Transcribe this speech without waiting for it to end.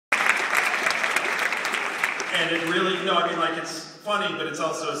And it really, I mean, like, it's funny, but it's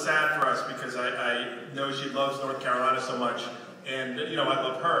also sad for us because I know she loves North Carolina so much, and, I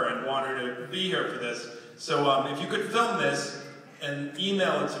love her and want her to be here for this. So if you could film this and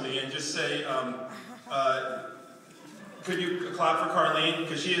email it to me and just say, could you clap for Carlene?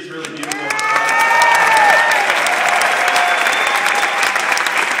 Because she is really beautiful.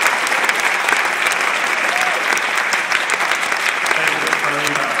 Thank you,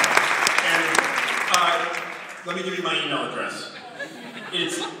 Carlene. And let me give you my email address.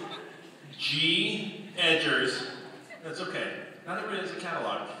 It's G Edgers. That's okay. Not everybody has a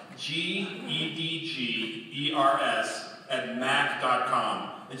catalog. GEDGERS@mac.com.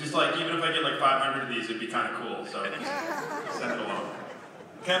 And just like, even if I get like 500 of these, it'd be kind of cool. So send it along.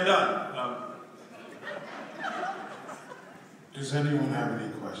 Okay, I'm done. Does anyone have any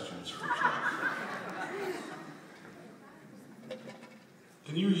questions for Geoff?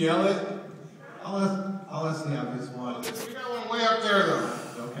 Can you yell it? I'll ask the obvious one. We got one way up there, though.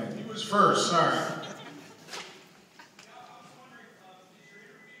 Okay. He was first, sorry.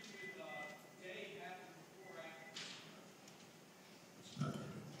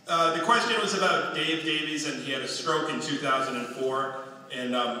 The question was about Dave Davies, and he had a stroke in 2004,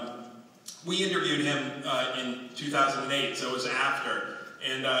 and we interviewed him in 2008, so it was after.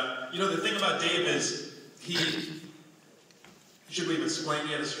 And the thing about Dave is should we have explained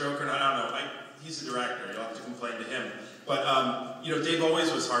he had a stroke or not? I don't know. He's the director. You'll have to complain to him. But Dave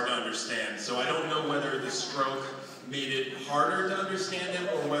always was hard to understand, so I don't know whether the stroke made it harder to understand him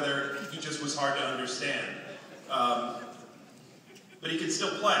or whether he just was hard to understand. But he could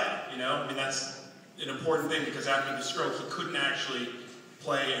still play, I mean, that's an important thing because after the stroke, he couldn't actually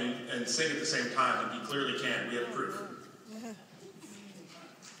play and sing at the same time, and he clearly can. We have proof.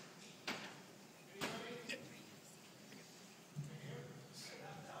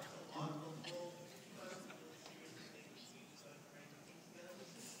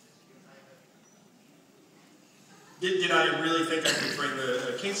 Did I really think I could bring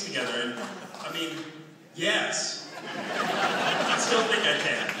the Kinks together? And, I mean, yes. I still think I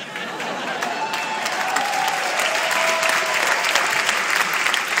can.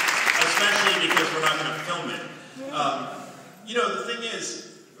 Especially because we're not going to film it. The thing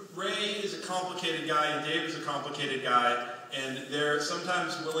is, Ray is a complicated guy and Dave is a complicated guy, and they're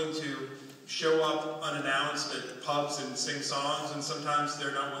sometimes willing to show up unannounced at pubs and sing songs, and sometimes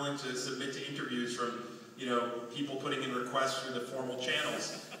they're not willing to submit to interviews from, people putting in requests through the formal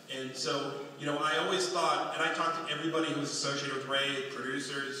channels. And so, I always thought, and I talked to everybody who was associated with Ray,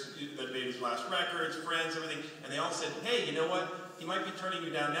 producers that made his last records, friends, everything, and they all said, hey, you know what? He might be turning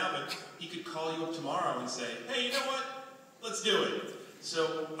you down now, but he could call you up tomorrow and say, hey, you know what? Let's do it.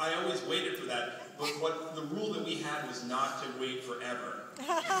 So I always waited for that, but the rule that we had was not to wait forever.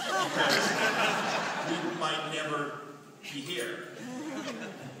 Because we might never be here.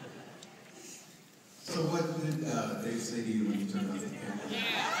 So what did Dave say to you when you turned off the camera?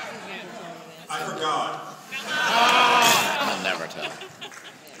 I forgot. I'll never tell.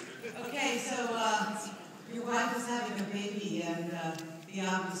 Okay, so your wife is having a baby, and the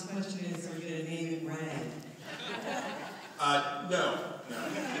obvious question is, are you going to name him Ray? No.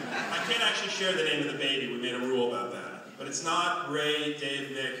 I can't actually share the name of the baby. We made a rule about that. But it's not Ray,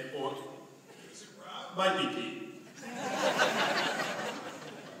 Dave, Nick, or might be Pete.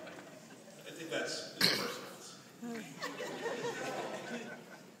 I think that's the first one.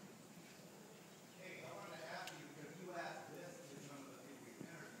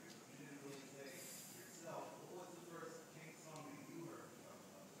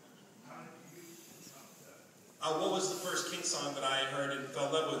 What was the first Kinks song that I heard and fell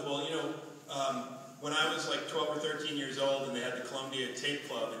in love with? Well, when I was like 12 or 13 years old and they had the Columbia Tape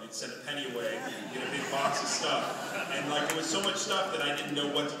Club and you'd send a penny away, you get a big box of stuff. And like there was so much stuff that I didn't know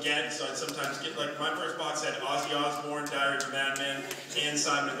what to get, so I'd sometimes get, like my first box had Ozzy Osbourne, Diary of a Madman, and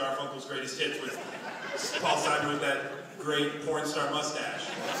Simon and Garfunkel's Greatest Hits with Paul Simon with that great porn star mustache.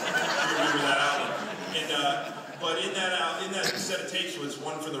 If you remember that album. And, but in that set of tapes was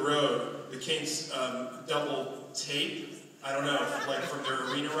One for the Road, the Kinks double tape. I don't know, like from their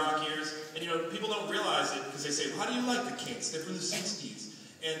arena rock years. And people don't realize it because they say, well, how do you like the Kinks? They're from the 60s.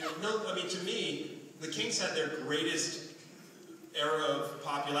 And no, I mean, to me, the Kinks had their greatest era of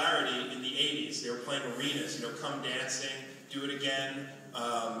popularity in the 80s. They were playing arenas, Come Dancing, Do It Again,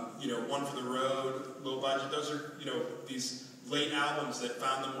 One for the Road, Low Budget. Those are, these late albums that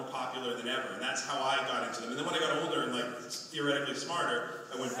found them more popular than ever. And that's how I got into them. And then when I got older and theoretically smarter,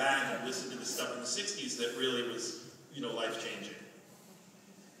 I went back and listened to the stuff in the 60s that really was, life-changing.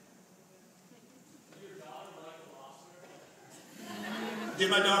 Did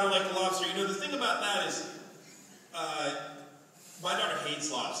my daughter like the lobster? The thing about that is, My daughter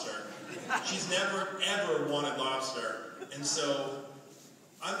hates lobster. She's never, ever wanted lobster. And so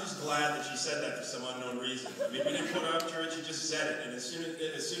I'm just glad that she said that for some unknown reason. I mean, we didn't put her up to it, she just said it. And as soon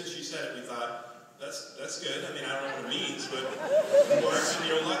as she said it, we thought, that's good. I mean, I don't know what it means, but it works. And,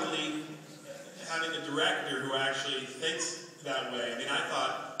 you know, luckily, having a director who actually thinks that way, I mean, I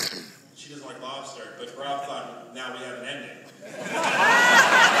thought she doesn't like lobster, but Rob thought, now we have an ending.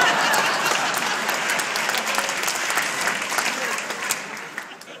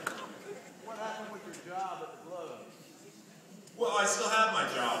 What happened with your job at the Globe? Well, I still have my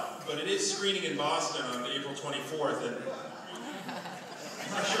job, but it is screening in Boston on April 24th, and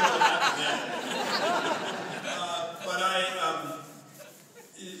I'm not sure what happened then.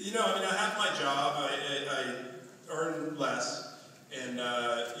 You know, I mean, I have my job, I earn less, and,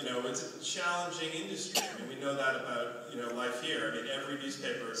 you know, it's a challenging industry. I mean, we know that about, you know, life here. I mean, every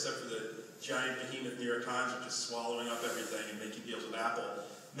newspaper, except for the giant behemoth New York Times, are just swallowing up everything and making deals with Apple.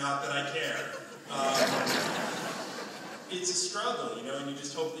 Not that I care. It's a struggle, you know, and you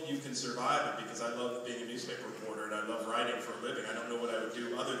just hope that you can survive it, because I love being a newspaper reporter and I love writing for a living. I don't know what I would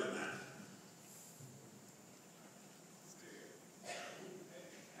do other than that.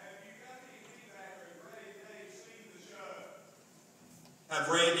 Have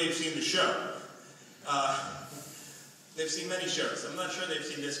Ray and Dave seen the show? They've seen many shows. I'm not sure they've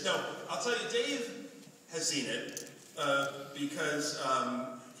seen this. No, I'll tell you, Dave has seen it because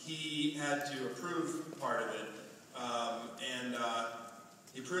he had to approve part of it, and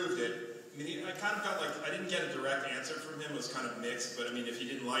he approved it. I mean, I kind of got like, I didn't get a direct answer from him. It was kind of mixed, but I mean, if he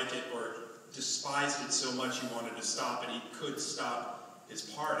didn't like it or despised it so much he wanted to stop it, he could stop his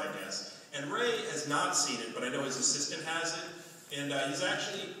part, I guess. And Ray has not seen it, but I know his assistant has it. And he's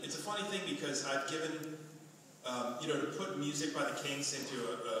actually, it's a funny thing because I've given, you know, to put music by the Kinks into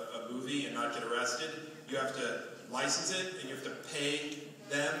a movie and not get arrested, you have to license it and you have to pay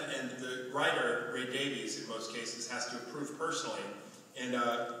them, and the writer, Ray Davies, in most cases, has to approve personally. And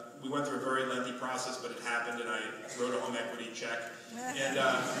we went through a very lengthy process, but it happened, and I wrote a home equity check. And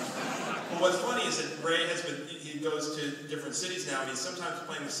well, what's funny is that Ray has been, he goes to different cities now, and he's sometimes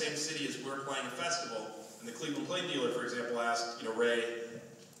playing the same city as we're playing a festival. And the Cleveland Play dealer, for example, asked, you know, Ray,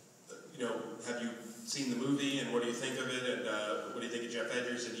 you know, have you seen the movie, and what do you think of it, and what do you think of Geoff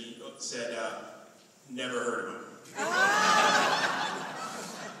Edgers? And he said, never heard of him.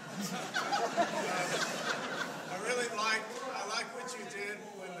 I like what you did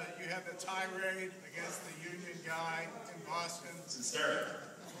when you had the tirade against the union guy in Boston. It's hysterical.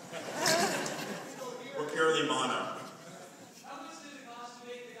 We're purely mono. How much did it cost to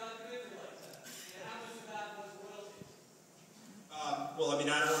make the documentary like that? And how much of that was royalties? Well, I mean,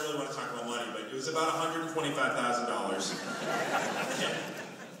 I don't really want to talk about money, but it was about $125,000.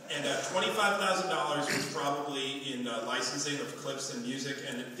 And $25,000 was probably in licensing of clips and music,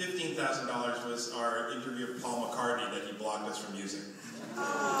 and $15,000 was our interview with Paul McCartney that he blocked us from using.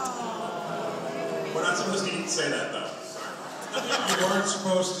 We're not supposed to say that, though. You weren't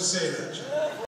supposed to say that, Geoff.